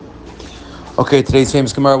Okay, today's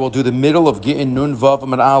famous Gemara will do the middle of Gitin Nun Vav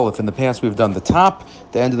Amud Aleph. In the past, we've done the top,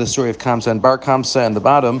 the end of the story of Kamsa and Bar Kamsa, and the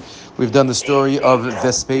bottom, we've done the story of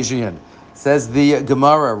Vespasian. Says the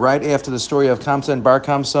Gemara right after the story of Kamsa and Bar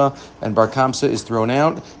Kamsa is thrown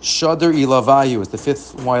out. Shadar Ilavayu is the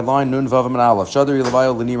fifth white line. Nun Vav Amud Aleph. Shadar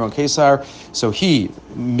Ilavayu L'Niron Kesar. So he,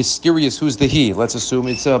 mysterious, who's the he? Let's assume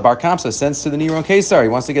it's Bar Kamsa, sends to the Niron Kesar. He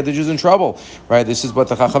wants to get the Jews in trouble, right? This is what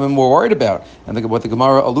the Chachamim were worried about, and what the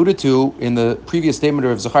Gemara alluded to in the previous statement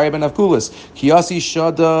of Zechariah ben Avkulis. Kiyasi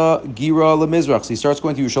Shada Gira LeMizrach. So he starts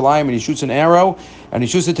going to Yerushalayim and he shoots an arrow and he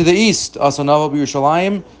shoots it to the east. Asanava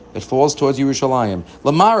Yerushalayim. It falls towards Yerushalayim.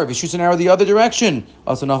 Lamarav, he shoots an arrow the other direction.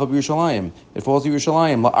 Asanaf of Yerushalayim. It falls to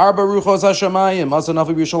Yerushalayim. La'arba ruchos hashamayim. Asanaf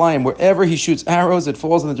of Yerushalayim. Wherever he shoots arrows, it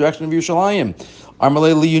falls in the direction of Yerushalayim.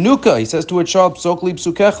 Armalei liyunuka. He says to a child, psokli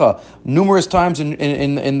psukecha. Numerous times in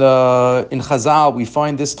Chazal we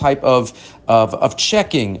find this type of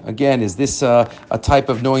checking. Again, is this a type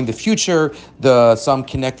of knowing the future? Some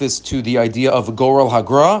connect this to the idea of Goral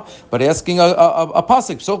Hagra, but asking a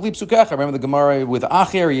pasuk, psokli psukecha. Remember the Gemara with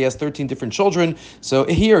Acher, he asked 13 different children. So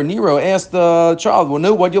here, Nero asked the child, well,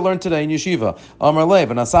 no, what you learned today in yeshiva? Amar le,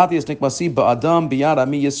 v'nasati es nikmasi ba'adam biyad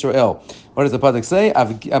Am Yisrael. What does the pasuk say?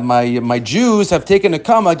 My Jews have taken a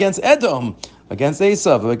come against Edom, against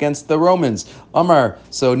Esav, against the Romans. Amar.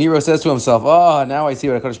 So Nero says to himself, now I see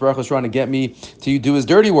what HaKadosh Baruch Hu is trying to get me to do his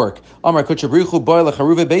dirty work. Amar Kuchabrichu boy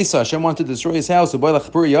lecharuve beisa. Hashem wants to destroy his house. Boy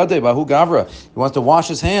lechapur yadeh bahu gavra. He wants to wash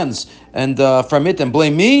his hands and from it and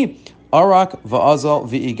blame me. Arak va'azal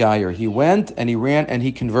v'igayer. He went and he ran and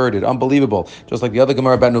he converted. Unbelievable. Just like the other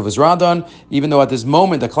Gemara about Nuvas Radan, even though at this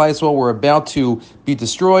moment the Klal Yisrael were about to be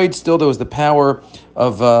destroyed, still there was the power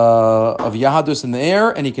of Yahadus in the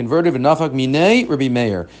air, and he converted. V'nafak minei Rabbi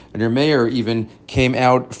Meir, and Rabbi Meir even came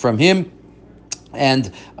out from him. And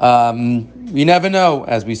you never know,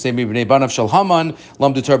 as we say, Bnei Banav Shel Haman,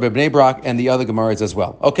 Lamdu Torah Bnei Brak, and the other Gemaras as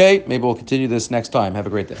well. Okay, maybe we'll continue this next time. Have a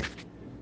great day.